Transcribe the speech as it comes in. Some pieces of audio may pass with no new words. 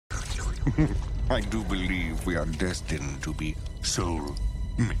I do believe we are destined to be soul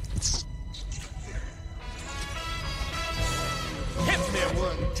mates. Hit me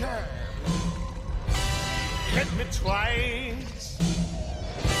one time. Hit me twice.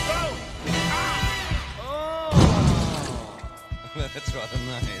 Oh! Ah! Oh! That's rather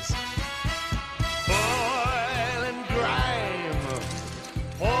nice. Oil and grime,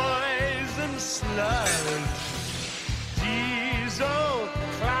 poison sludge, diesel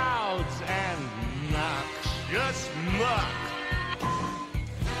clouds and noxious muck,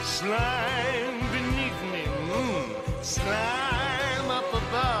 slime beneath me, slime up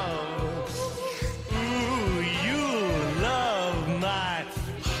above. Ooh, you love my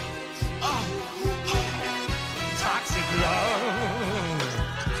toxic love.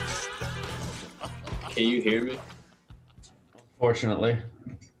 Can you hear me? Fortunately.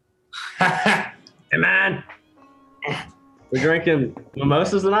 Hey man, we drinking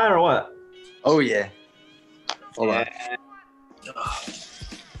mimosas tonight or what? Oh yeah. Hold on.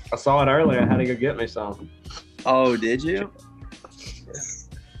 I saw it earlier. I had to go get me some. Oh, did you?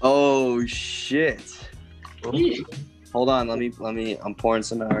 Oh shit. Hold on, let me. I'm pouring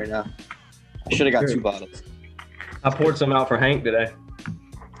some out right now. I should have got 2 bottles. I poured some out for Hank today.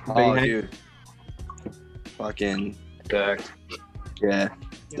 Oh, Hank. dude. Fucking Back. yeah.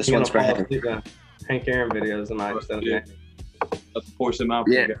 This You're one's for gonna Hank. fall asleep to Hank Aaron videos tonight instead of Hank. Let's pour some out.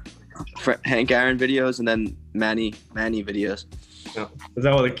 Yeah. For Hank Aaron videos and then Manny videos. Yeah. Is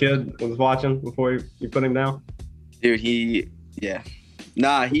that what the kid was watching before you put him down? Dude, yeah.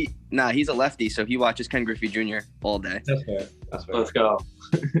 He's a lefty, so he watches Ken Griffey Jr. all day. That's fair. That's fair. Let's go.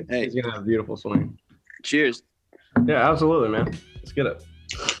 Hey, He's gonna have a beautiful swing. cheers. Yeah, absolutely, man. Let's get it.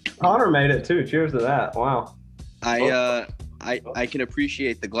 Connor made it too. Cheers to that. Wow. I can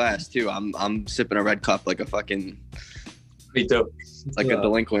appreciate the glass too. I'm sipping a red cup like a fucking Me too. a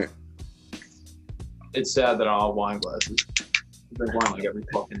delinquent. It's sad that I don't have wine glasses. I drink wine like every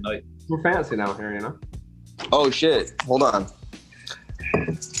fucking night. We're fancy down here, you know. Oh shit! Hold on.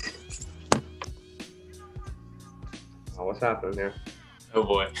 Oh, what's happening here? Oh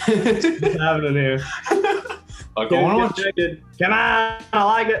boy. What's happening here? What's going on? Come on, I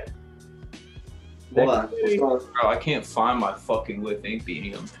like it. Hold on. Bro, I can't find my fucking Lip Ink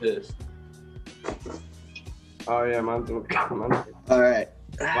beanie. I'm pissed. Oh yeah, mine's All right.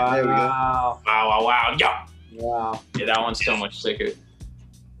 wow. There we go. Wow. Yeah. Wow. Yeah, that one's so much sicker.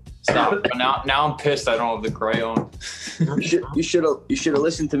 Stop. But now I'm pissed I don't have the gray on. You should have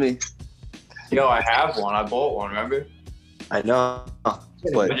listened to me. Yo, I have one. I bought one, remember? I know. I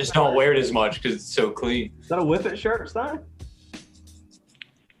But just don't wear it as much because it's so clean. Is that a Whip It shirt, Stein?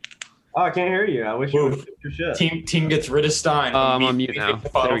 Oh, I can't hear you. I wish you would flip your shit. Team gets rid of Stein. I'm on mute now. The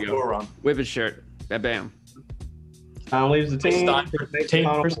Final There we go. Four run. Whip his shirt. Bam. Stein leaves the team. Team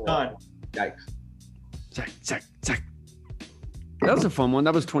for Stein. Yikes. Zach. That was a fun one.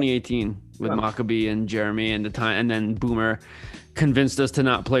 That was 2018 with Fun. Maccabee and Jeremy and then Boomer convinced us to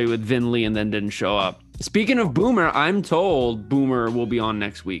not play with Vin Lee and then didn't show up. Speaking of Boomer, I'm told Boomer will be on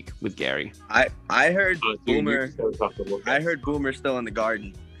next week with Gary. I heard Boomer. So tough to look at. I heard Boomer still in the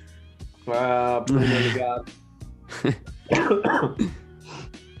garden. Wow, God.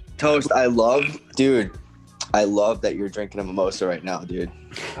 Toast. I love that you're drinking a mimosa right now, dude.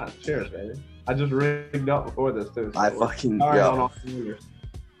 Cheers, baby. I just rigged up before this too. So I fucking sorry yo. on all fingers.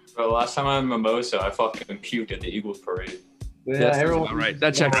 Bro, last time I had mimosa, I fucking puked at the Eagles parade. Yeah, Yes, that's everyone. about right.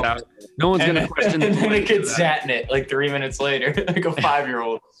 That checks out. No one's gonna question. And then the the kid sat in it like 3 minutes later, like a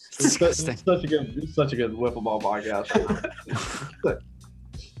 5-year-old. It's Disgusting. such a good wiffle ball podcast.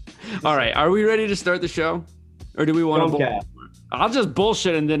 All right, are we ready to start the show, or do we want to? Scumcast. I'll just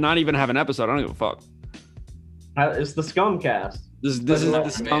bullshit and then not even have an episode. I don't give a fuck. It's the Scumcast. This is the It's not the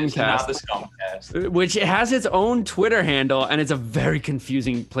Scumcast, Scumcast. which has its own Twitter handle, and it's a very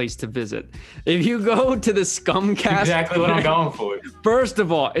confusing place to visit. If you go to the Scumcast, Exactly what I'm going for. First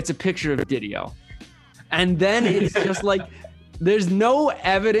of all, it's a picture of Didio, and then it's just like there's no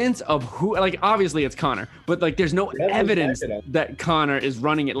evidence of who. Like obviously it's Connor, but like there's no Yeah, evidence back it up. that Connor is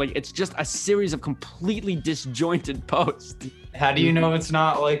running it. Like it's just a series of completely disjointed posts. How do you know it's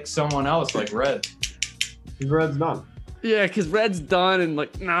not like someone else, like Red? Red's done. Yeah, because Red's done and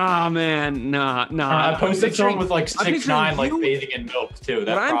like, nah, man, nah. I posted I'm someone with like I'm 6'9", like you- bathing in milk too.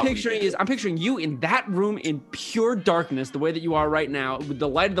 That What I'm probably picturing did. is I'm picturing you in that room in pure darkness, the way that you are right now, with the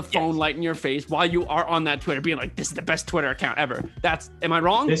light of the phone light in your face while you are on that Twitter, being like, "This is the best Twitter account ever." Am I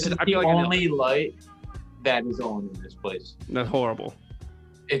wrong? This is I the feel like I nailed only it. light that is on in this place. That's horrible.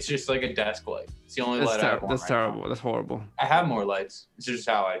 It's just like a desk light. It's the only light I have on That's right terrible. now. That's horrible. I have more lights. It's just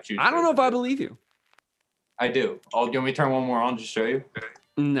how I choose. I don't know if I believe you. I do. Oh, do you want me to turn one more on to show you?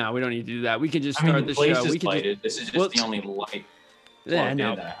 No, we don't need to do that. We could just I mean, start the the place show. is We could lighted. This is just well, the only light. yeah, plugged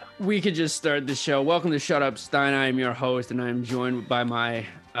no. in that. We could just start the show. Welcome to Shut Up Stein. I am your host, and I am joined by my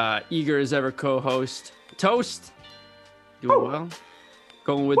eager as ever co-host, Toast. Doing well.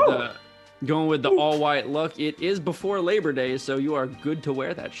 Going with the all white look. It is before Labor Day, so you are good to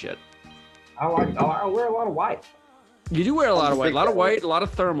wear that shit. I wear a lot of white. You do wear a lot of white, big a lot of guy. white, a lot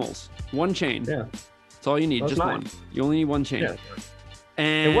of thermals. One chain. Yeah. That's all you need, That's just nice. one. You only need one chain. Yeah.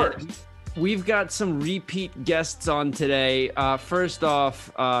 And It works. we've got some repeat guests on today. First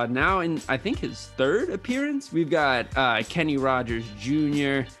off, now in I think his third appearance, we've got Kenny Rogers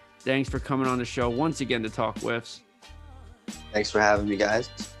Jr. Thanks for coming on the show once again to talk whiffs. Thanks for having me, guys.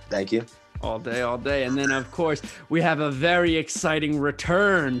 Thank you. All day, all day. And then, of course, we have a very exciting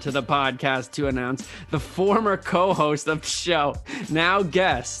return to the podcast to announce. The former co-host of the show, now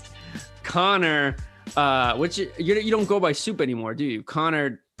guest, Connor, which you don't go by Soup anymore, do you?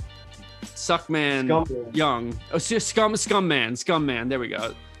 Connor Suckman Scumman. Young. Oh, Scumman. There we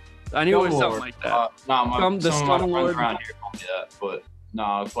go. I knew it was something like that. Nah, The some of my Scum friends Lord. around here call me that, but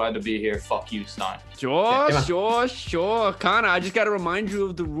nah, glad to be here. Fuck you, Stein. Sure. Connor, I just got to remind you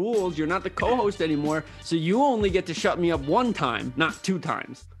of the rules. You're not the co-host anymore, so you only get to shut me up one time, not two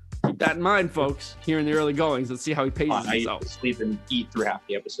times. Keep that in mind, folks. Here in the early goings, let's see how he paces I used himself. to sleep and eat through half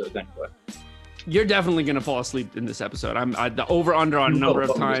the episodes anyway. You're definitely gonna fall asleep in this episode. The over/under on number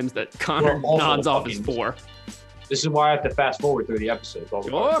of times that Connor We're also nods off is fucking- 4. This is why I have to fast forward through the episodes. All the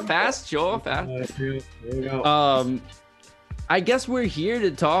Sure, fucking- fast. There you go. I guess we're here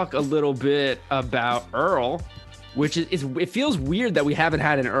to talk a little bit about Earl, which is it feels weird that we haven't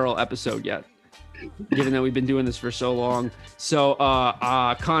had an Earl episode yet, given that we've been doing this for so long. So,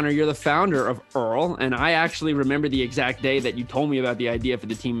 Connor, you're the founder of Earl, and I actually remember the exact day that you told me about the idea for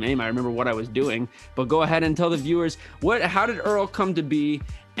the team name. I remember what I was doing, but go ahead and tell the viewers how did Earl come to be,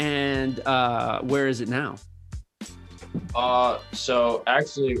 and where is it now? So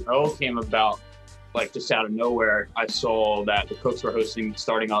actually, Earl came about like just out of nowhere. I saw that the Cooks were hosting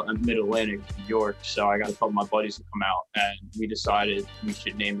starting out in Mid-Atlantic, New York. So I got a couple of my buddies to come out, and we decided we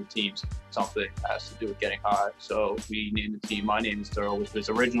should name the team something that has to do with getting high. So we named the team My Name is Earl, which was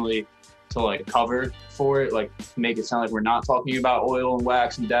originally to like cover for it, like make it sound like we're not talking about oil and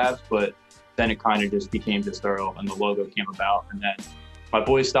wax and dabs, but then it kind of just became just Earl, and the logo came about. And then my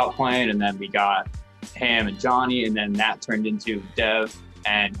boys stopped playing, and then we got Ham and Johnny, and then that turned into Dev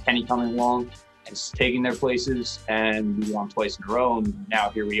and Kenny coming along and taking their places, and we won twice in a row, and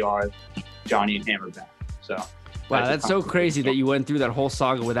now here we are, Johnny and Ham are back. So Wow, that's so crazy that you went through that whole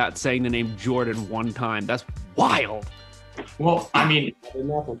saga without saying the name Jordan one time. That's wild. Well, I mean,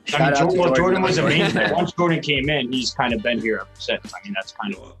 Shout out to Jordan was Jordan. amazing. Once Jordan came in, he's kind of been here ever since. I mean, that's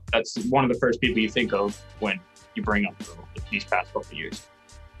one of the first people you think of when you bring up Earl these past couple of years.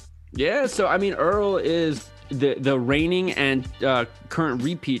 Yeah, so I mean, Earl is the reigning and current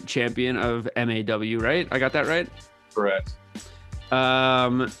repeat champion of MAW, right? I got that right? Correct.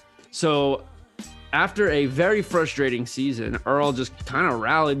 So after a very frustrating season, Earl just kind of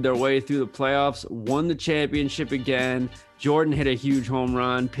rallied their way through the playoffs, won the championship again. Jordan hit a huge home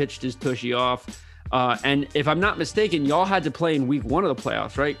run, pitched his tushy off. And if I'm not mistaken, y'all had to play in week 1 of the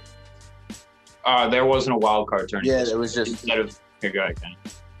playoffs, right? There wasn't a wild card tournament. Yeah, it was just Instead of here, go ahead, Kenny.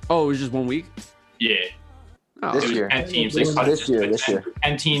 Oh, it was just 1 week? Yeah. Oh, This It was year. 10 teams. They cut it This year, to this year.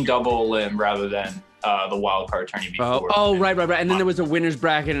 10 team double limb rather than the wild card tourney before. Right. And then there was a winner's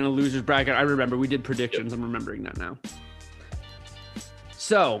bracket and a loser's bracket. I remember we did predictions. I'm remembering that now.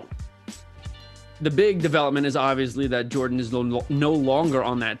 So the big development is obviously that Jordan is no longer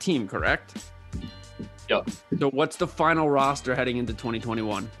on that team, correct? Yep. So what's the final roster heading into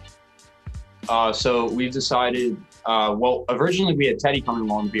 2021? So we've decided, well, originally we had Teddy coming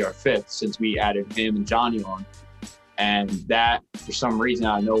along to be our 5th since we added him and Johnny on. And that, for some reason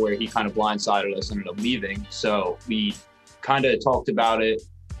out of nowhere, he kind of blindsided us and ended up leaving. So we kind of talked about it,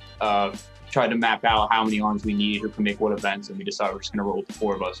 tried to map out how many arms we need, who can make what events, and we decided we're just going to roll with the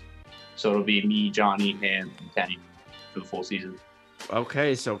 4 of us. So it'll be me, Johnny, Ham, and Kenny for the full season.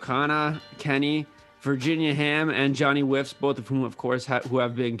 Okay, so Kana, Kenny, Virginia Ham, and Johnny Whiffs, both of whom, of course, who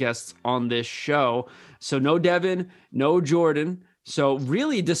have been guests on this show. So no Devin, no Jordan. So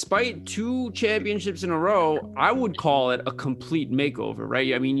really, despite 2 championships in a row, I would call it a complete makeover,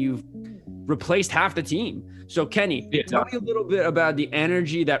 right? I mean, you've replaced half the team. So Kenny, tell me a little bit about the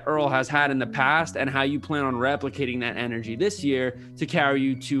energy that Earl has had in the past and how you plan on replicating that energy this year to carry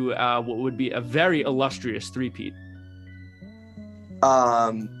you to what would be a very illustrious three-peat.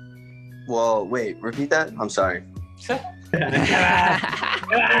 Well, wait, repeat that? I'm sorry.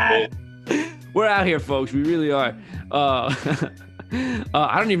 We're out here, folks. We really are.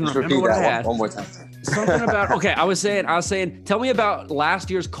 I don't even Just remember repeat what I that had. one more time. Something about okay. I was saying. Tell me about last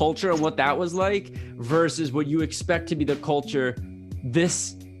year's culture and what that was like versus what you expect to be the culture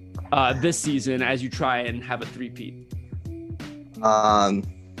this season as you try and have a three-peat.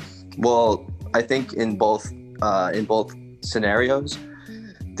 Well, I think in both scenarios,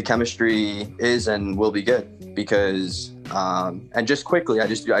 the chemistry is and will be good because and just quickly, I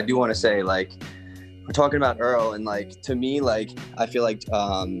do want to say, like, we're talking about Earl, and like, to me, like, I feel like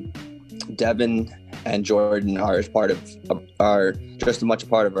Devin and Jordan are just as much a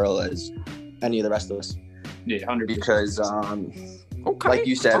part of Earl as any of the rest of us. Yeah, 100%. Because Okay. like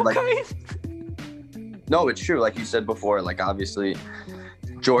you said, okay. like, no, it's true. Like you said before, like, obviously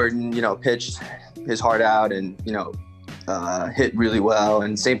Jordan, pitched his heart out and, hit really well.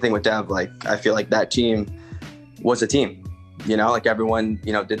 And same thing with Dev. Like, I feel like that team was a team, like everyone,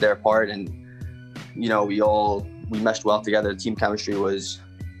 did their part, and, we meshed well together. The team chemistry was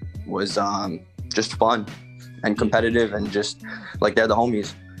just fun and competitive, and just like, they're the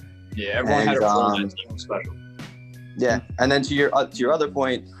homies. Yeah, everyone had a role on that team was special. Yeah, and then to your other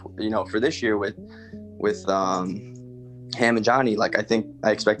point, for this year with Ham and Johnny, like, I think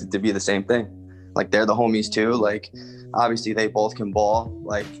I expect it to be the same thing. Like, they're the homies too. Like, obviously they both can ball.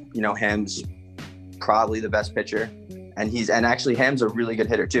 Like, Ham's probably the best pitcher, and actually Ham's a really good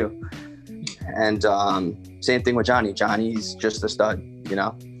hitter too. And same thing with Johnny. Johnny's just a stud,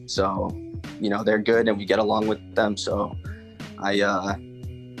 So, they're good and we get along with them. So I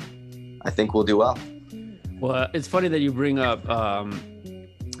think we'll do well. Well, it's funny that you bring up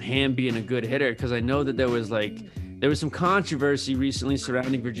Ham being a good hitter, because I know that there was some controversy recently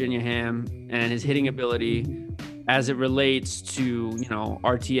surrounding Virginia Ham and his hitting ability as it relates to,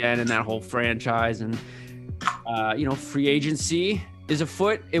 RTN and that whole franchise. And, free agency is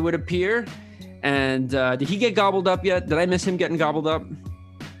afoot, it would appear. And did he get gobbled up yet? Did I miss him getting gobbled up?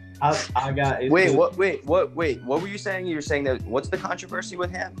 I got. Wait, what were you saying? You were saying that, what's the controversy with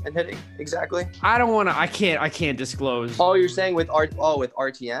Ham and hitting exactly? I can't disclose. Oh, you're saying with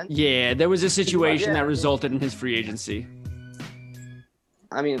RTN? Yeah, there was a situation that resulted in his free agency.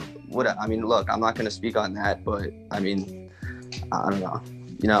 I mean, look, I'm not going to speak on that, but I mean, I don't know.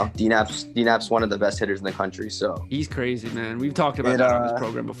 D-Nap's one of the best hitters in the country, so. He's crazy, man. We've talked about that on this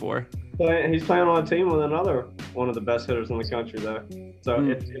program before. He's playing on a team with another one of the best hitters in the country, though.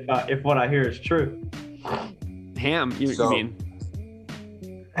 So if what I hear is true. Ham, you mean?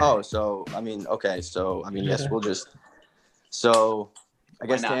 Oh, so, okay. So, yes, we'll just. So, I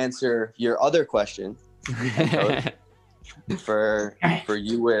guess to answer your other question, for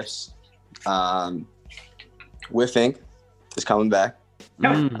you whiffs, whiffing is coming back,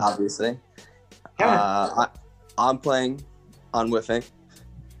 obviously. I'm playing on whiffing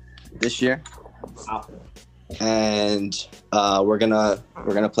this year, and we're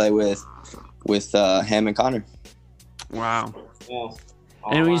gonna play with Ham and Connor. Wow. Yeah.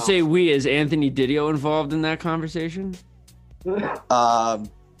 And when you say we, is Anthony Didio involved in that conversation?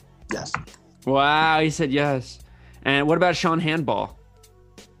 Yes. Wow, he said yes. And what about Sean Handball?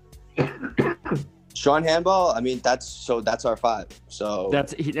 Sean Handball, that's our five. So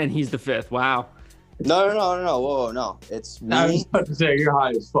he's the fifth. Wow. No. Whoa, no. It's me. I was about to say, you're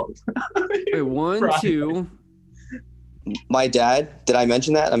high as fuck. Wait, one, Right. two. My dad. Did I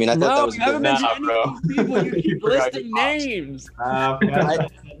mention that? I thought that was you haven't mentioned any bro. of these people. You keep forgot listing your pops. names. I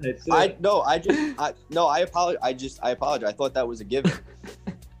apologize. I thought that was a given.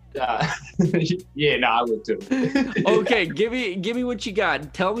 Yeah, no, I would too. Okay, give me what you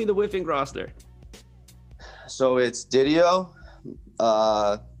got. Tell me the whiffing roster. So it's Didio,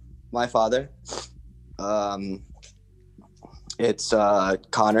 my father. It's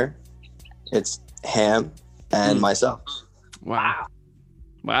Connor. It's Ham and myself. Wow,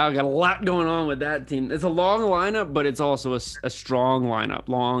 got a lot going on with that team. It's a long lineup, but it's also a strong lineup,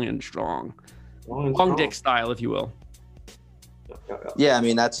 long and strong, long dick style, if you will. Yeah,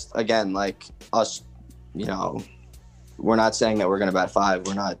 that's again like us. We're not saying that we're gonna bat five.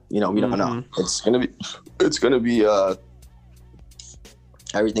 We're not. We don't know. It's gonna be.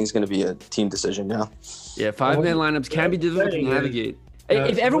 Everything's gonna be a team decision. Yeah. Yeah, 5-man lineups can be difficult to navigate.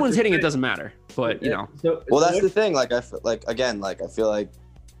 If everyone's hitting, it doesn't matter. But Well, that's the thing. Like, I feel like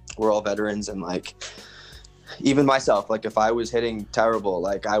we're all veterans, and like, even myself, like, if I was hitting terrible,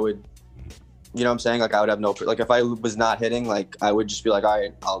 like, I would, you know what I'm saying? Like, I would have no, like, if I was not hitting, like, I would just be like, all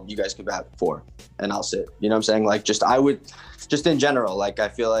right, you guys can bat 4 and I'll sit. You know what I'm saying? Like, just in general, like, I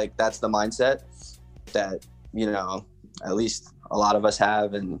feel like that's the mindset that, at least a lot of us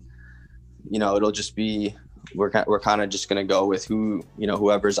have. And, it'll just be, we're kind of just going to go with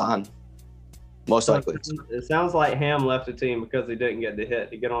whoever's on most likely. It sounds like Ham left the team because he didn't get the hit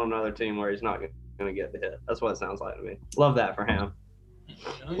to get on another team where he's not going to get the hit. That's what it sounds like to me. Love that for Ham.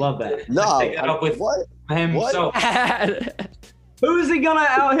 Love that. No, Take it up with what? him. What? So Who is he going to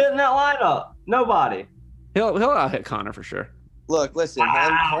out hit in that lineup? Nobody. He'll out hit Connor for sure. Look, listen,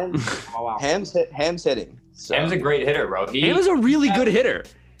 Ham's hitting. So. Ham's a great hitter, bro. Ham is a really good hitter.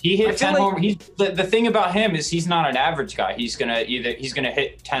 He I hit feel 10 like- home. The thing about him is he's not an average guy. He's gonna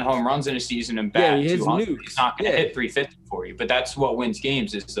hit 10 home runs in a season and Yeah, bat he hits 200. nukes. He's not gonna Yeah. hit 350 for you. But that's what wins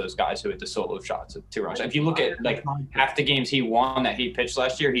games is those guys who hit the solo shots of 2 runs. If you look at like half the games he won that he pitched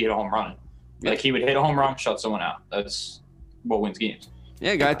last year, he hit a home run. Like he would hit a home run, shut someone out. That's what wins games.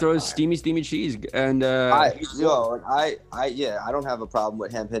 Yeah, guy throws steamy cheese, and I don't have a problem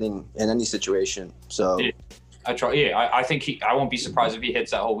with him hitting in any situation. So Yeah. I think I won't be surprised if he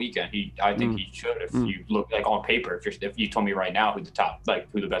hits that whole weekend. I think he should. If you look like on paper, if you told me right now who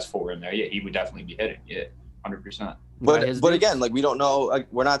the best 4 in there, yeah, he would definitely be hitting. Yeah, 100%. but again, like we don't know. Like,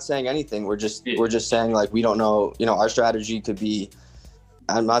 we're not saying anything. We're just saying like we don't know. You know, our strategy could be.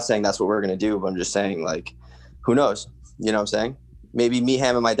 I'm not saying that's what we're gonna do, but I'm just saying like, who knows? You know what I'm saying? Maybe me,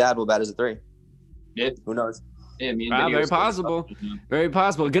 Ham, and my dad will bat as a 3. Yeah. Who knows? Yeah, me and Wow, Diddy very was good. possible. Very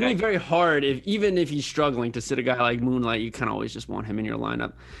possible. Gonna be very hard even if he's struggling to sit a guy like Moonlight. You kind of always just want him in your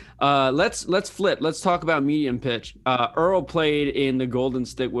lineup. Let's flip. Let's talk about medium pitch. Earl played in the Golden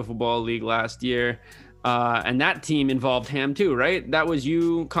Stick Wiffle Ball League last year, and that team involved Ham too, right? That was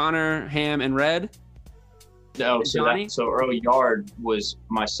you, Connor, Ham, and Red. No, Johnny? so early yard was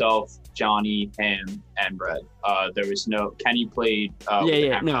myself, Johnny, Ham, and Red. There was no Kenny played.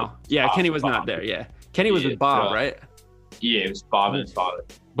 Kenny was not there. Yeah, Kenny was with Bob, right? Yeah, it was Bob and his father.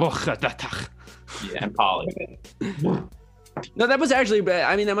 Yeah, and Polly. No, that was actually.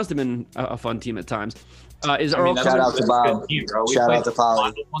 I mean, that must have been a fun team at times. Is Earl? Shout out to Bob. Shout out to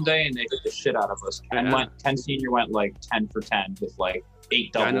Polly. One day, and they hit the shit out of us. And Ken Senior went like 10 for 10 with like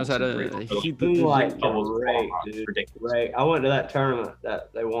 8 doubles. Guy knows how to and 3 heat Moonlight doubles. was great, dude. Ridiculous. Great. I went to that tournament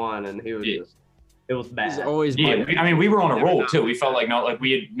that they won, and he was just. It was bad. He's always. Yeah, we were on a roll too. We felt like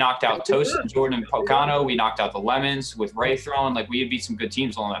we had knocked out Toast and Jordan and Pocano. We knocked out the Lemons with Ray throwing. Like we had beat some good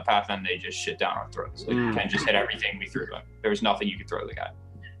teams along that path, and they just shit down our throats. Like Ken just hit everything we threw him. There was nothing you could throw the guy.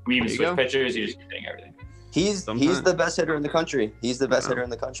 We even switched pitchers. He just kept hitting everything. He's the best hitter in the country. He's the best hitter in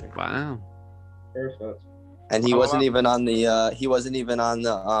the country. Wow. And he wasn't even on the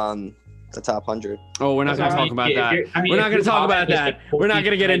the top 100. Oh, we're not going to talk about that. We're not going to talk about that. We're not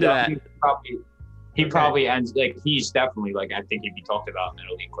going to get into that. He probably ends like he's definitely like I think he'd be talked about in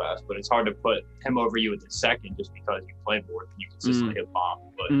the elite class, but it's hard to put him over you at the second just because you play more and you consistently hit bomb.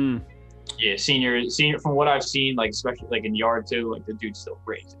 But yeah, senior from what I've seen, like especially like in yard too, like the dude's still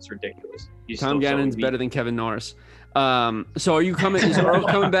great. It's ridiculous. He's Tom still so Gannon's elite. better than Kevin Norris. So are you coming? Is Earl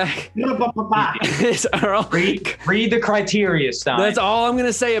coming back? Is Earl? Read the criteria, Stein. That's all I'm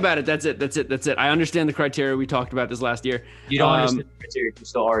gonna say about it. That's it. I understand the criteria. We talked about this last year. You don't understand the criteria. You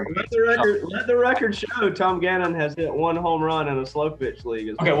still argue. Let the record show Tom Gannon has hit 1 home run in a slow pitch league.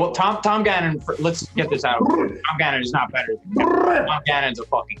 Okay, well, Tom Gannon. Let's get this out. Tom Gannon is not better than Kevin. Tom Gannon's a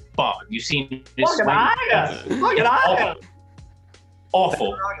fucking bum. You've seen his Look swing. at Aya.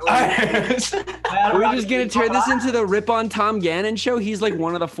 Awful. Are we just gonna turn this into the Rip on Tom Gannon show? He's like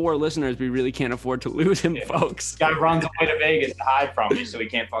one of the 4 listeners. We really can't afford to lose him, folks. Guy runs away to Vegas to hide from me so he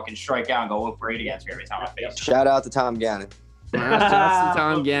can't fucking strike out and go 0 for 8 against me every time I face him. Shout out to Tom Gannon. Shouts to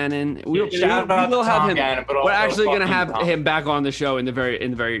Tom Gannon. We will Shout out to have Tom him. Gannon, but We're also actually gonna fucking have Tom. him back on the show in the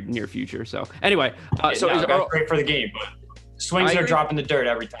very near future. So anyway, so Yeah, is that's Earl? great for the game, but swings I are agree. dropping the dirt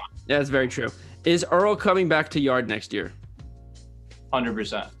every time. Yeah, that's very true. Is Earl coming back to yard next year?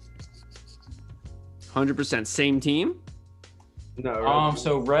 100%. 100%. Same team. No.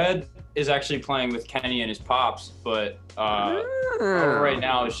 So Red is actually playing with Kenny and his pops, but Ah. right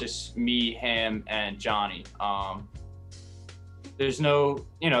now it's just me, Ham, and Johnny. There's no,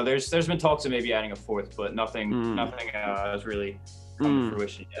 there's been talks of maybe adding a 4th, but nothing has really come to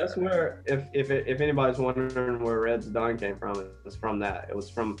fruition yet. That's where, if anybody's wondering where Red's done came from, it's from that. It was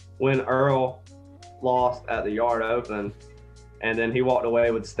from when Earl lost at the yard open, and then he walked away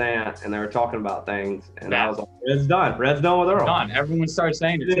with Stant, and they were talking about things, and I was like, Red's done. Red's done with Earl. Done. Everyone started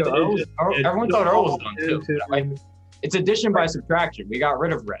saying it too. Everyone thought Earl was done too. Like, it's addition by subtraction. We got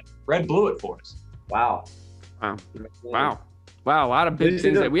rid of Red. Red blew it for us. Wow. Wow. A lot of big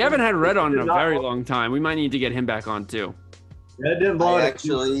things. We haven't had Red on in a very long time. We might need to get him back on too. Red didn't blow it.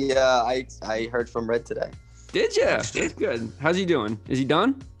 Actually, I heard from Red today. Did ya? That's good. How's he doing? Is he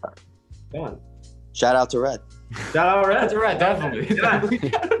done? Done. Shout out to Red. Shout out Red. That's Red, definitely.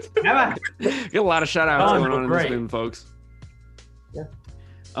 Get a lot of shout outs going on in this great. game, folks. Yeah.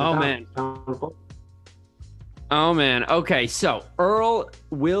 Oh man. Oh man. Okay, so Earl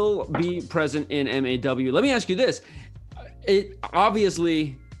will be present in MAW. Let me ask you this: it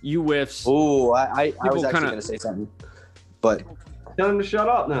obviously you whiffs. Oh, I was actually kinda- going to say something, but Tell him to shut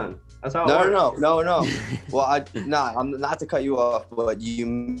up, then. That's how. no. Well, I'm not to cut you off, but you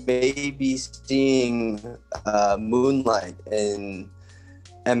may be seeing Moonlight in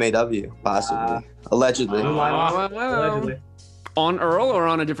MAW, possibly, allegedly. Allegedly. On Earl or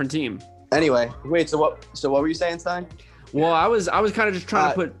on a different team? Anyway, wait. So what were you saying, Stein? Well, I was kind of just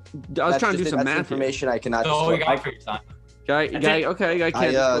trying to put. I was trying to do some that's math. information I cannot. So we disclose. got for your time. Guy,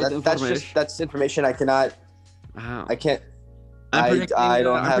 can't. That's information I cannot. Wow. I can't. I'm I predicting,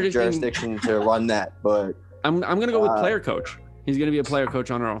 don't I'm have predicting- jurisdiction to run that, but I'm gonna go with player coach. He's gonna be a player coach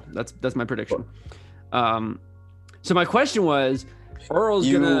on Earl. That's my prediction. So my question was, Earl's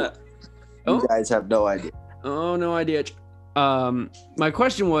you gonna. Oh, guys have no idea. oh, no idea. My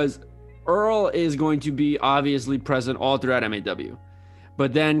question was, Earl is going to be obviously present all throughout MAW,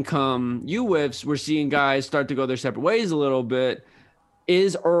 but then come UWIFs, we're seeing guys start to go their separate ways a little bit.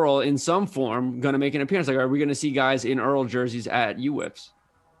 Is Earl in some form going to make an appearance? Like, are we going to see guys in Earl jerseys at UWIFs?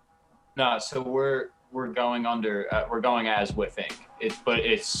 No, so we're going under. We're going as with Inc.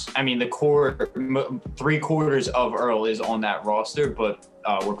 I mean, the core 3/4 of Earl is on that roster, but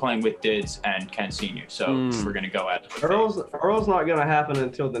we're playing with Dids and Ken Senior, so we're gonna go at with Inc. Earl's not gonna happen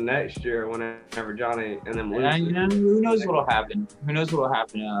until the next year, whenever Johnny and them lose. And, who knows what'll happen? That's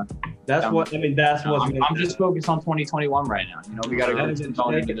what. That's what's. I'm just focused on 2021 right now. We gotta go into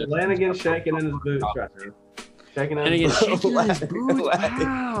this. Lanigan shaking in his boots right now. Shaking in And his again, boots. shaking his boots.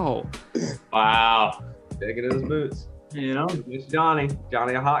 Wow. Wow. Shaking in his boots. You know. It's Johnny.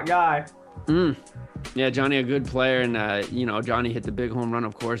 Johnny, a hot guy. Yeah, Johnny, a good player, and Johnny hit the big home run,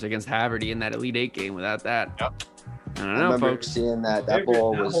 of course, against Haverty in that Elite Eight game. Without that, Yep. I don't I know, remember folks. seeing that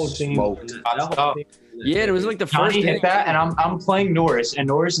ball That whole was team- smoked. that whole team- Yeah, it was like the first Johnny hit inning. that, and I'm playing Norris, and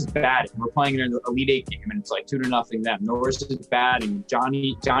Norris is bad. We're playing in an Elite Eight game, and it's like 2-0 them. Norris is bad, and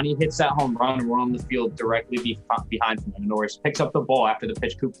Johnny hits that home run, and we're on the field directly behind him. And Norris picks up the ball after the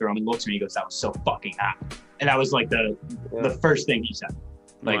pitch Coop throw him and looks at me and goes, "That was so fucking hot." And that was like the first thing he said.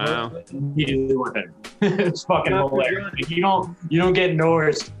 Like, Wow. he didn't work it. It's fucking hilarious. Like, you don't get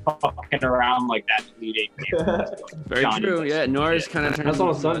Norris fucking around like that in Elite Eight game. Very Johnny true. does. Yeah, Norris kind of turned. That's on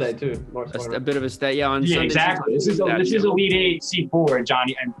a into Sunday too. A bit of a stat. Yeah, on Yeah, Sunday. exactly. This is Elite Eight C4, and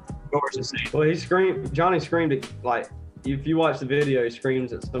Johnny and Norris is saying. Well, Johnny screamed at, like, if you watch the video, he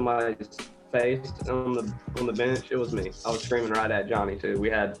screams at somebody's face on the bench. It was me. I was screaming right at Johnny too. We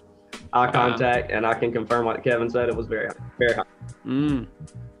had eye contact, and I can confirm what Kevin said. It was very high.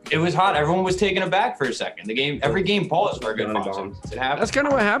 It was hot. Everyone was taken aback for a second. Every game paused for a good Johnny 5 bombs. seconds. It happened. That's kind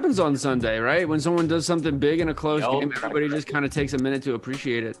of what happens on Sunday, right? When someone does something big in a close Yup. game, everybody just kind of takes a minute to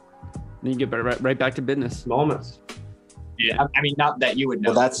appreciate it. Then you get right back to business. Moments. Yeah, I mean, not that you would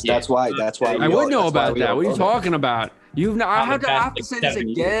know. Well, that's why. I would know about that. What are you talking about? I have to say this 7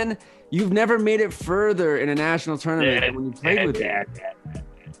 years. again. You've never made it further in a national tournament than when you played with it.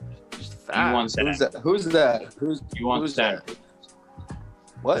 Just You won fact. Who's that? Who's You won who's Saturday.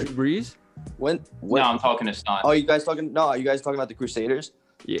 What? Breeze? When? No, I'm talking to Stein. Oh, you guys talking? No, are you guys talking about the Crusaders?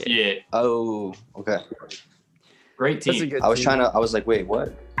 Yeah. Yeah, Oh, okay. great That's a team. good I was team. I was like, wait,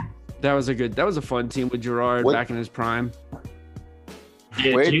 what? That was a fun team with Gerard What? back in his prime.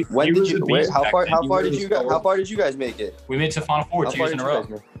 Yeah, Where? G- When G did was you? the Where? beast How back far? then. How He far really did you guys? stole. How far did you guys make it? We made it to Final Four How 2 far years in did a you row. guys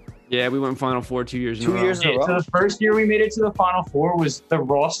make? Yeah, we went Final Four 2 years in a 2 row. years in a Yeah, row. so the first year we made it to the Final Four was the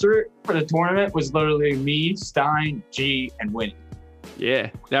roster for the tournament was literally me, Stein, G, and Winnie. Yeah,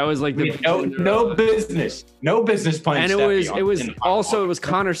 that was like We the had no business playing. and Steffi it was in the Final also Four. it was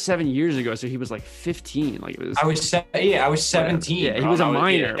Connor 7 years ago, so he was like 15. Like it was. I was 17. Yeah, he bro. was a I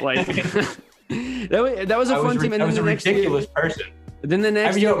minor. yeah. Like that was a fun team. And I then was the a next ridiculous year, person. then the I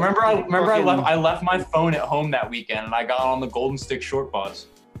next mean, year, remember I fucking- left my phone at home that weekend, and I got on the Golden Stick short bus,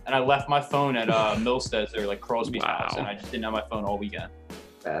 and I left my phone at Milstead's or like Crosby's house, and I just didn't have my phone all weekend.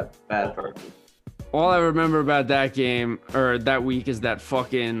 Bad person. All I remember about that game or that week is that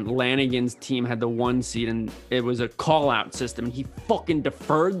fucking Lanigan's team had the 1 seed and it was a call out system. And he fucking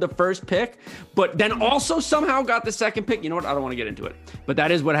deferred the first pick, but then also somehow got the second pick. You know what? I don't want to get into it, but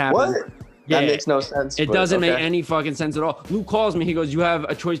that is what happened. What? Yeah. That makes no sense. It but doesn't make okay. any fucking sense at all. Luke calls me. He goes, "You have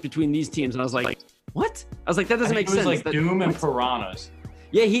a choice between these teams," and I was like, "What?" I was like, "That doesn't I make think it was sense." like That- Doom and Piranhas.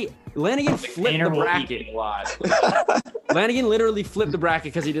 Yeah, Lanigan The flipped painter the will eat bracket. me alive. Lanigan literally flipped the bracket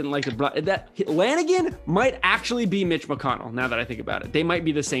because he didn't like the Lanigan might actually be Mitch McConnell. Now that I think about it, they might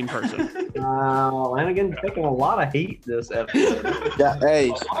be the same person. Lanigan taking a lot of heat this episode.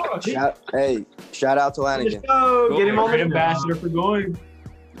 Yeah, shout out to Lanigan. Let's go. Get him on Great the ambassador for going.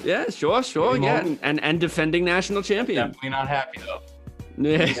 Yeah, sure. Yeah, and defending national champion. Definitely not happy though.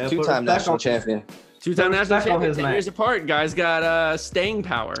 Yeah. Yeah, put Two-time respect national on- champion. Two-time national respect on champion. his 10 name. years apart. Guys got staying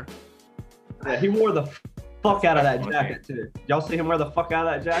power. Yeah, he wore the fuck out of that jacket too. Y'all see him wear the fuck out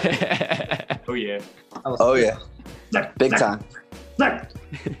of that jacket? Oh yeah. That was Oh yeah, big time.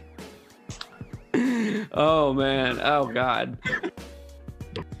 Oh man. Oh god.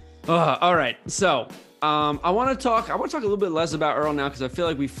 All right. So I want to talk a little bit less about Earl now because I feel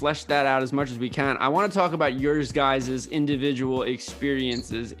like we fleshed that out as much as we can. I want to talk about yours guys' individual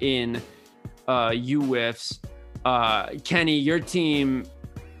experiences in UWIFs. Kenny, your team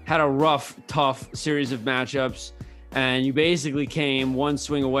had a rough, tough series of matchups, and you basically came one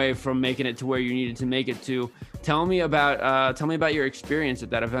swing away from making it to where you needed to make it to. Tell me about your experience at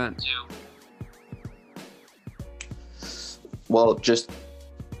that event. Well, just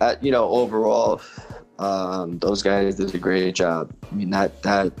overall, those guys did a great job. I mean,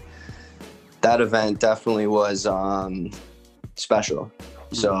 that event definitely was special.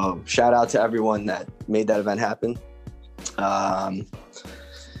 So shout out to everyone that made that event happen.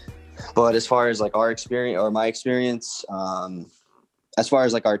 But as far as like our experience or my experience, as far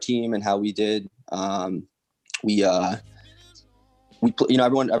as like our team and how we did, everyone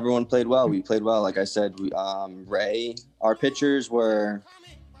played well. We played well. Like I said, Ray, our pitchers were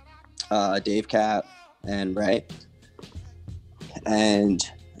Dave, Cap, and Ray. And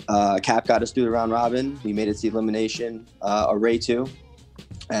Cap got us through the round robin. We made it to the elimination. Ray too.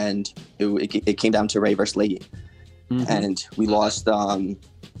 And it came down to Ray versus Leahy. Mm-hmm. And we lost.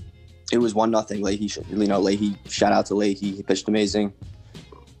 It was 1-0. Leahy. Shout out to Leahy. He pitched amazing.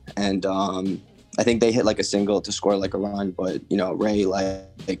 And I think they hit like a single to score like a run, but Ray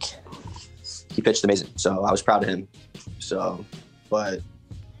like he pitched amazing. So I was proud of him. So, but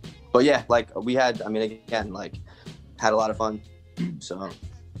yeah, like we had. I mean, again, like had a lot of fun. So.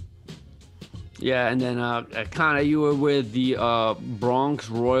 Yeah, and then Kana, you were with the Bronx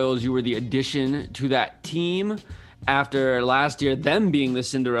Royals. You were the addition to that team after last year, them being the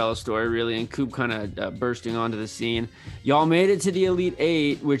Cinderella story, really, and Coop kind of bursting onto the scene. Y'all made it to the Elite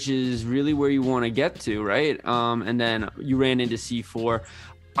Eight, which is really where you want to get to, right? And then you ran into C4.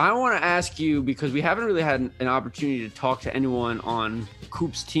 I want to ask you, because we haven't really had an opportunity to talk to anyone on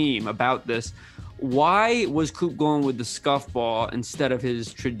Coop's team about this. Why was Coop going with the scuff ball instead of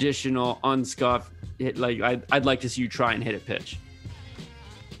his traditional unscuffed hit? Like, I'd like to see you try and hit a pitch.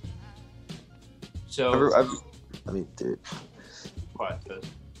 So, I mean, dude. quiet, Fizz.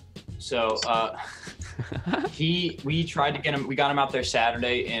 So, we tried to get him. We got him out there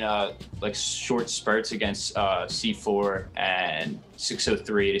Saturday in like short spurts against C4 and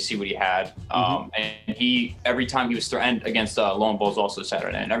 603 to see what he had. And he every time he was and against Lone Bulls also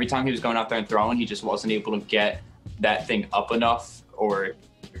Saturday, and every time he was going out there and throwing, he just wasn't able to get that thing up enough or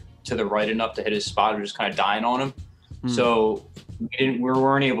to the right enough to hit his spot. It was just kind of dying on him. So we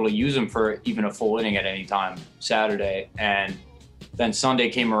weren't able to use him for even a full inning at any time Saturday. And then Sunday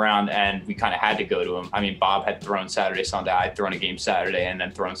came around and we kind of had to go to him. I mean, Bob had thrown Saturday, Sunday. I had thrown a game Saturday and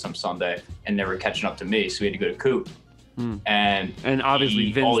then thrown some Sunday, and they were catching up to me. So we had to go to Coop. And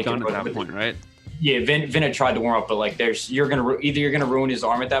obviously Vin's done at that point, right? Yeah, Vin had tried to warm up, but like you're gonna ruin his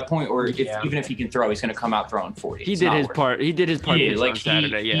arm at that point, or even if he can throw, he's gonna come out throwing 40. He did his part. He did his part. Yeah, like on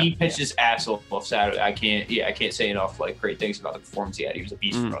Saturday. he pitched his ass off Saturday. I can't say enough like great things about the performance he had. He was a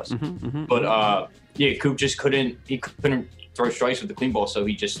beast for us. But Coop just couldn't throw strikes with the clean ball, so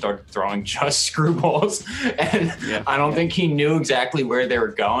he just started throwing just screwballs. And I don't think he knew exactly where they were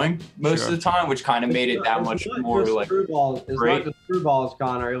going most of the time, which kind of made it that much more like screwballs. It's great. not the screwballs,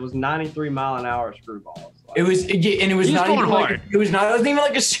 Connor. It was 93-mile-an-hour screwballs. Like, It was, and it was He's not going even hard. like it was not even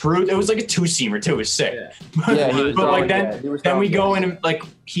like a screw. It was like a two-seamer too. It was sick. Yeah, he was but like throwing- then we go in and like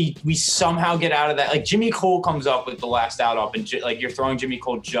we somehow get out of that. Like Jimmy Cole comes up with the last out up, and like you're throwing Jimmy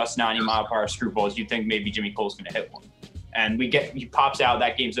Cole just 90-mile-per-hour screwballs. You think maybe Jimmy Cole's gonna hit one, and he pops out.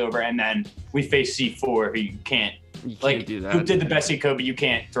 That game's over, and then we face C4, who you can't. You can't Like, do that. Coop did the best he could, but you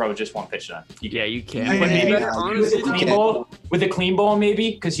can't throw just one pitch to them. Yeah, you can. Yeah, But yeah, maybe, yeah. honestly, With a clean ball,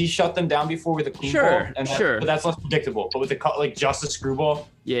 maybe, because he shut them down before with a clean ball. Sure, And sure. But that's less predictable. But with a cut, like just a screwball,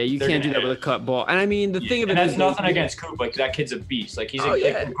 yeah, you They're can't do gonna that hit with a cut ball. And I mean, the thing of it and that's is, nothing against Coop. Like that kid's a beast. Like he's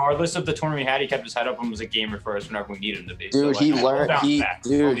regardless of the tournament he had, he kept his head up and was a gamer for us whenever we needed him to be. Dude, so, he like, learned. bounce He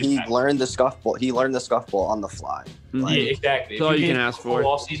back. learned the scuff ball. He learned the scuff ball on the fly. Mhm. Yeah, exactly. That's all you get can ask for.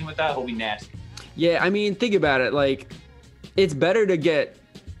 All season with that, he'll be nasty. Yeah, I mean, think about it. Like, it's better to get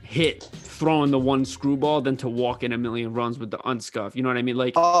hit throwing the one screwball than to walk in a million runs with the unscuff. You know what I mean?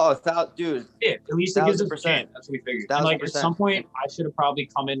 Like, Oh, dude. Yeah, at least it gives us a 1000%. chance. That's what we figured. And like at 1000%. some point, I should have probably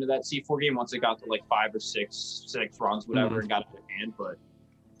come into that C4 game once it got to like 5 or 6 runs, whatever, and got to the hand. But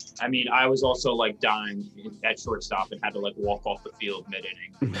I mean, I was also like dying at shortstop and had to like walk off the field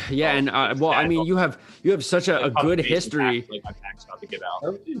mid-inning. Yeah, and well, I mean, you have such a good history. Like my back's about to give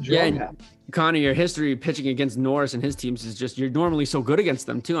out. Yeah, and Connor, your history pitching against Norris and his teams is just, you're normally so good against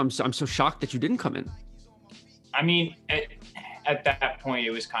them too. I'm so shocked that you didn't come in. I mean, at that point,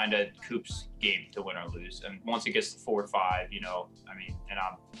 it was kind of Coop's game to win or lose. And once it gets to 4 or 5, you know, I mean, and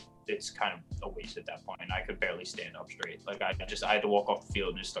it's kind of a waste at that point. And I could barely stand up straight. Like I had to walk off the field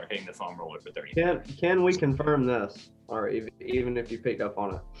and just start hitting the foam roller for 30 minutes. Can we confirm this, or even if you picked up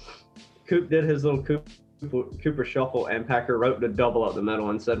on it? Coop did his little Cooper shuffle, and Packer wrote the double up the middle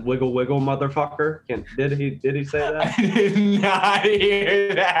and said, "Wiggle, wiggle, motherfucker." Did he say that? I did not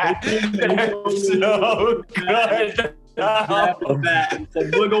hear that. That's so good. He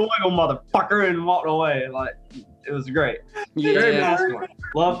said, "Wiggle, wiggle, motherfucker," and walked away. Like, it was great. Very Yeah. masculine.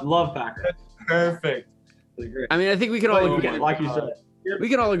 Love Packer. Perfect. It was great. I mean, I think we can all agree, Like you said. we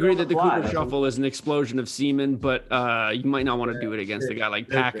can all agree that the Fly, Cooper doesn't Shuffle is an explosion of semen, but you might not want to do it against a guy like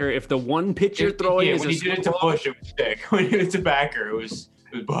Packer. If the one pitch you're throwing is when a he did it to screwball, Bush, it was sick. When he did it to Backer, it was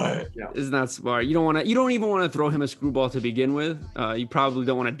butt. is not smart. You don't even want to throw him a screwball to begin with. You probably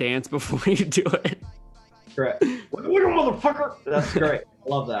don't want to dance before you do it. Correct. Wiggle, motherfucker. That's great. I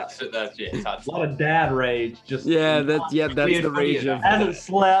love that. That's it's hot. A lot of dad rage. Just Yeah, that's the rage of. hasn't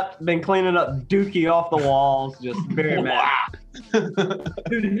slept, been cleaning up dookie off the walls, just very mad.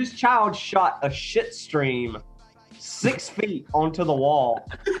 Dude, this child shot a shit stream 6 feet onto the wall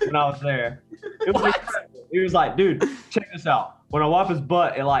when I was there. It was incredible. He was like, "Dude, check this out. When I wipe his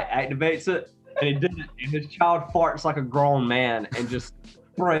butt, it like activates it." And he did it, and his child farts like a grown man and just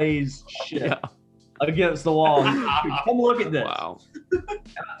sprays shit Yeah. against the wall. Dude, come look at this. Wow.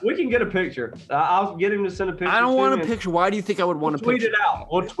 We can get a picture. I'll get him to send a picture. I don't to want me a picture. Why do you think I would want a Tweet picture? it out.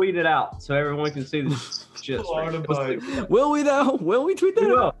 We'll tweet it out so everyone can see the shit. Florida bug. Will we though? Will we tweet that?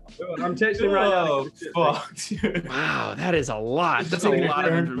 We out? will. I'm texting him right now. Oh, fuck, dude. Wow, that is a lot. That's a lot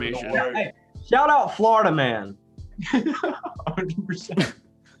of information. Hey, shout out Florida man. 100%.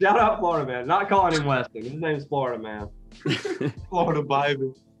 Shout out Florida man. Not calling him Weston. His name's Florida man. Florida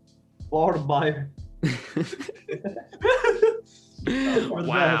Bible. Florida Bible.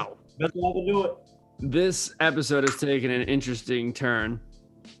 Wow. That's how to do it. This episode has taken an interesting turn.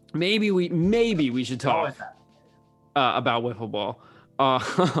 Maybe we should talk about wiffle ball.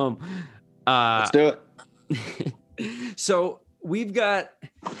 Let's do it. So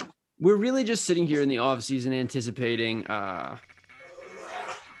we're really just sitting here in the off season anticipating.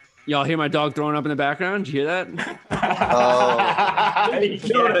 Y'all hear my dog throwing up in the background? Did you hear that? Oh.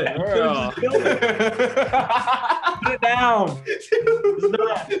 Killed it. Put it down.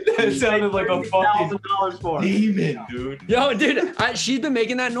 That sounded like a fucking $1,000 for it. demon, dude. Yo, dude, she's been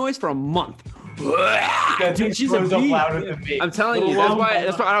making that noise for a month. That Dude, she's a throws up beast. louder than me. I'm telling you,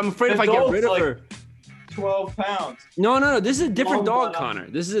 that's why I'm afraid if I get rid of her. 12 pounds. No, this is a different Long dog, time. Connor.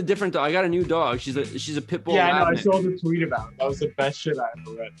 This is a different dog. I got a new dog. She's a pit bull. Yeah, I know. I lab mix. saw the tweet about it. That was the best shit I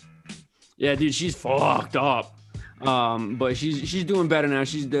ever read. Yeah, dude, she's fucked up. But she's doing better now.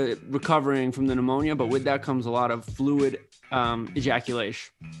 She's recovering from the pneumonia, but with that comes a lot of fluid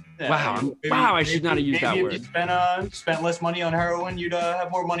ejaculation. Wow. Wow, I should not have used that maybe word. If you spent less money on heroin, you'd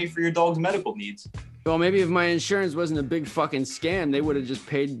have more money for your dog's medical needs. Well, maybe if my insurance wasn't a big fucking scam, they would have just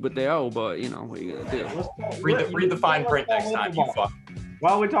paid what they owe. But you know, what are you gonna do? Read the fine print next time, you fuck.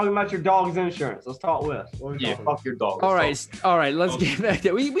 Why are we talking about your dog's insurance? Let's talk with. What are we Yeah, talking about? fuck your dog. All right. Let's get back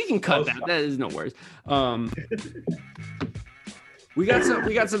to we can cut that. That is no worries. We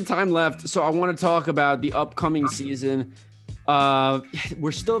got some time left, so I want to talk about the upcoming season.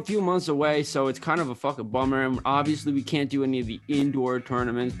 We're still a few months away, so it's kind of a fucking bummer. And obviously, we can't do any of the indoor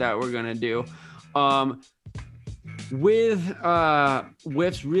tournaments that we're gonna do. With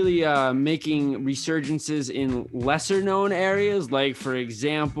Whiffs really making resurgences in lesser known areas, like for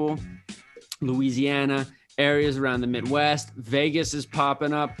example, Louisiana, areas around the Midwest. Vegas is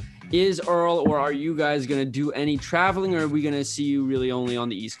popping up. Is Earl or are you guys gonna do any traveling, or are we gonna see you really only on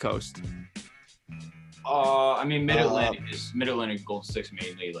the East Coast? I mean, Mid-Atlantic Gold Sticks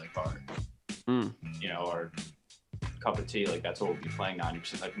mainly like our, our cup of tea. Like that's what we'll be playing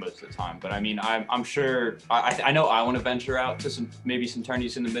 90% like most of the time. But I mean, I'm sure I know I want to venture out to some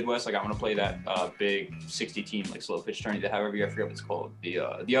tourneys in the Midwest. Like I want to play that big 60 team like slow pitch tourney they have every year. I forget what it's called. The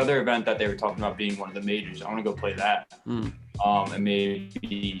other event that they were talking about being one of the majors. I want to go play that. And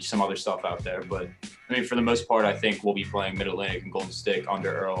maybe some other stuff out there. But I mean, for the most part, I think we'll be playing Mid-Atlantic and Golden Stick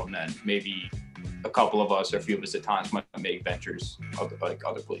under Earl, and then maybe a couple of us or a few of us at times might make ventures other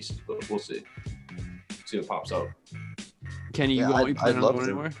places. But we'll see what pops up. Kenny, you Yeah, going? You plan I'd on love going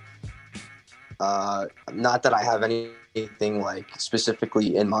to. anywhere? Not that I have anything like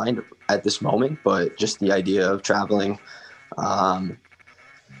specifically in mind at this moment, but just the idea of traveling.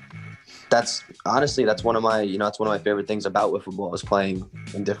 That's one of my favorite things about wiffle ball is playing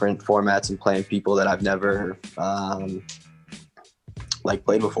in different formats and playing people that I've never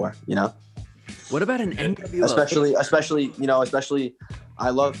played before. What about an NWO? Especially I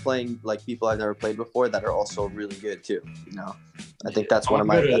love playing like people I've never played before that are also really good too. I think that's one of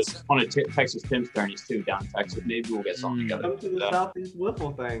my. That's one of Texas Tim's tourneys too down in Texas. Maybe we'll get something together. Come to the Southeast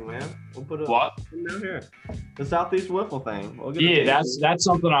Wiffle thing, man. We'll put it What? down here. The Southeast Wiffle thing. We'll get Yeah, that's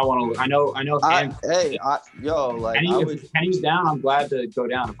something I want to. I know. If Kenny's down, I'm glad to go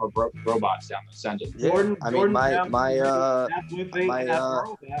down. If our robot's down, to send it. Yeah, Jordan, I mean,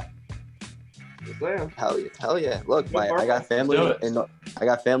 hell yeah! Look, I got family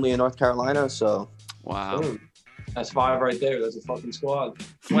in North Carolina, so Wow. That's 5 right there. That's a fucking squad.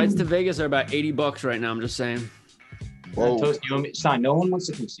 Flights to Vegas are about $80 right now. I'm just saying. whoa. Toast, you and me. Stein, no one wants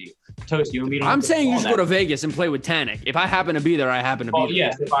to come see you. Toast, you and me. Don't I'm have to saying you fall should on go to that. Vegas and play with Tanic. If I happen to be there, I happen to be Oh there.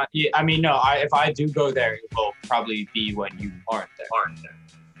 yes, if I do go there, it will probably be when you aren't there.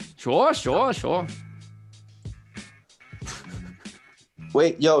 Sure.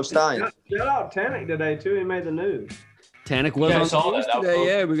 Wait, yo, Stein. Shout out Tanic today too. He made the news. Tanic was Yeah, I on saw the news that.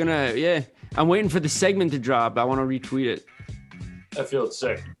 That was today. Yeah. I'm waiting for the segment to drop. I want to retweet it. I feel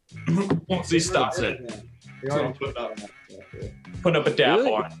sick. Once he stops it, putting up a dap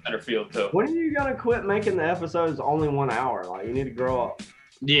Really? on center field too. When are you gonna quit making the episodes only 1 hour? Like you need to grow up.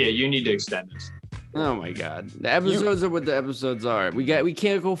 Yeah, you need to extend this. Oh my god. The episodes are what the episodes are. We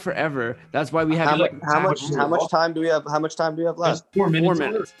can't go forever. That's why we have How much time do we have? How much time do we have left? Just 4 minutes. 4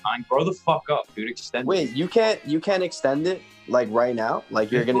 minutes. Time. Grow the fuck up, dude. Extend. Wait, you can't extend it like right now?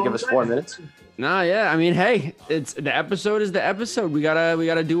 Like you're gonna give us 4 minutes? Nah, yeah. I mean, hey, it's the episode is the episode. We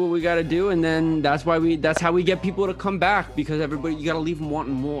gotta do what we gotta do, and then that's how we get people to come back, because you gotta leave them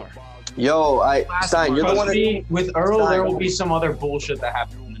wanting more. Yo, Stein, you're the one that, With Earl, there will Stein. be some other bullshit that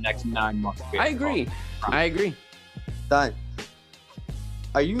happens in the next 9 months. I agree. Stein.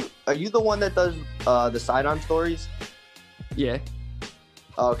 Are you the one that does the sidearm stories? Yeah.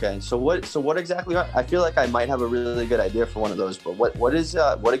 Okay, so what exactly are? I feel like I might have a really good idea for one of those, but what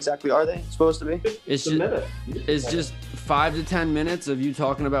exactly are they supposed to be? It's Submit just, it. it's just 5 to 10 minutes of you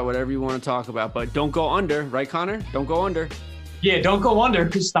talking about whatever you want to talk about, but don't go under, right, Connor? Don't go under. Yeah, don't go under,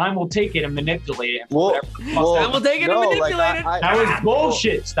 because Stein will take it and manipulate it. Well, Stein will take it and manipulate it. That was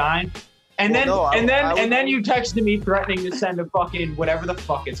bullshit, Stein. And then Well, no, and then you texted me threatening to send a fucking whatever the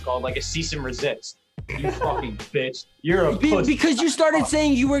fuck it's called, like a cease and resist. You fucking bitch. You're a pussy. Because you started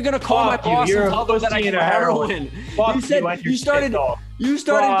saying you were gonna call my Fuck you, boss you're and a tell them that I pussy get and a heroin. Fuck You said and your you started shit, dog. you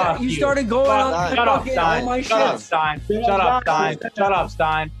Fuck started going on Shut up, fucking Stein. all my Shut up, shit. Stein. Shut up, Stein. Shut up,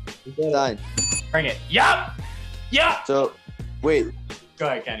 Stein. Stein. Bring it. Yup. Yup. So, wait. Go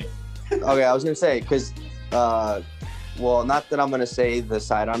ahead, Kenny. Okay, I was gonna say because, well, not that I'm gonna say the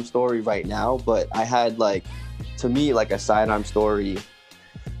sidearm story right now, but I had to me, a sidearm story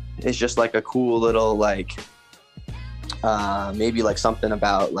is just like a cool little maybe something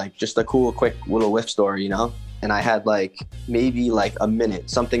about just a cool, quick little whiff story, And I had maybe a minute,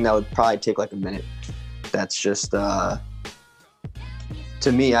 something that would probably take a minute. That's just to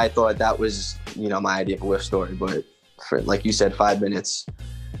me, I thought that was my idea of a whiff story, but for like you said, 5 minutes.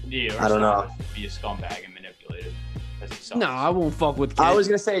 Yeah, I don't know. Be a scumbag and manipulate it. No, I won't fuck with kids. I was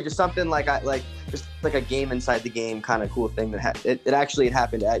gonna say just something just a game inside the game kind of cool thing that it actually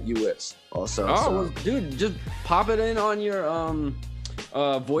happened at UWIFs also. Oh, so. well, dude, just pop it in on your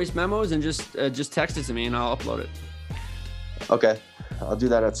voice memos and just text it to me and I'll upload it. Okay, I'll do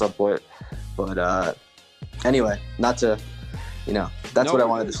that at some point. But anyway, not to, that's what I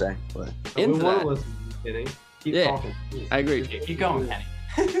wanted to say. But In We for want that. to listen to you, Kenny. Keep Yeah. talking. I agree. Keep going, Kenny.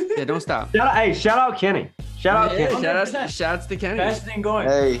 Yeah, don't stop. Shout out Kenny. Shout out Yeah, Kenny. shouts to Kenny. Best thing going.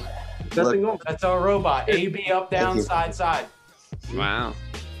 hey, Best look, thing going. That's our robot. AB up, down, you. side, side. Wow.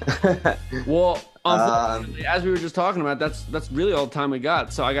 Well, unfortunately, as we were just talking about, that's really all the time we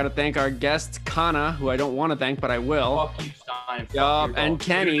got. So I got to thank our guest Kana, who I don't want to thank, but I will. Fuck you, Stein. Fuck Yup, your and dog.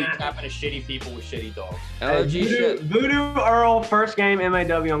 Kenny. It's happening to shitty people with shitty dogs. LG shit. Voodoo Earl, first game MAW.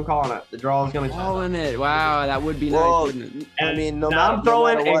 I'm calling it. The draw is gonna. Calling it. Wow, that would be nice. Whoa. wouldn't it? I mean, Now no I'm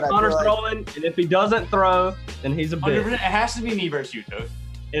throwing, matter and what, I feel Connor's like- throwing, and if he doesn't throw, then he's a 100%. bitch. It has to be me versus you, Toast.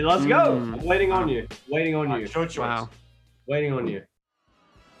 And let's go. Mm. I'm waiting on you. Waiting on you. Short shorts. Wow. Waiting on you.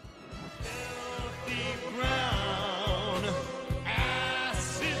 ground,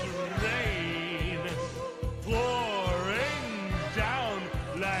 acid rain pouring down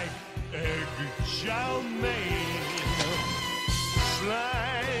like egg chow mein.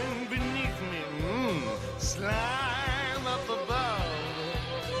 Slime beneath me, climb up above.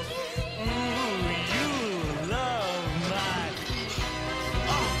 Ooh, you love my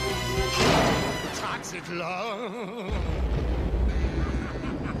toxic love.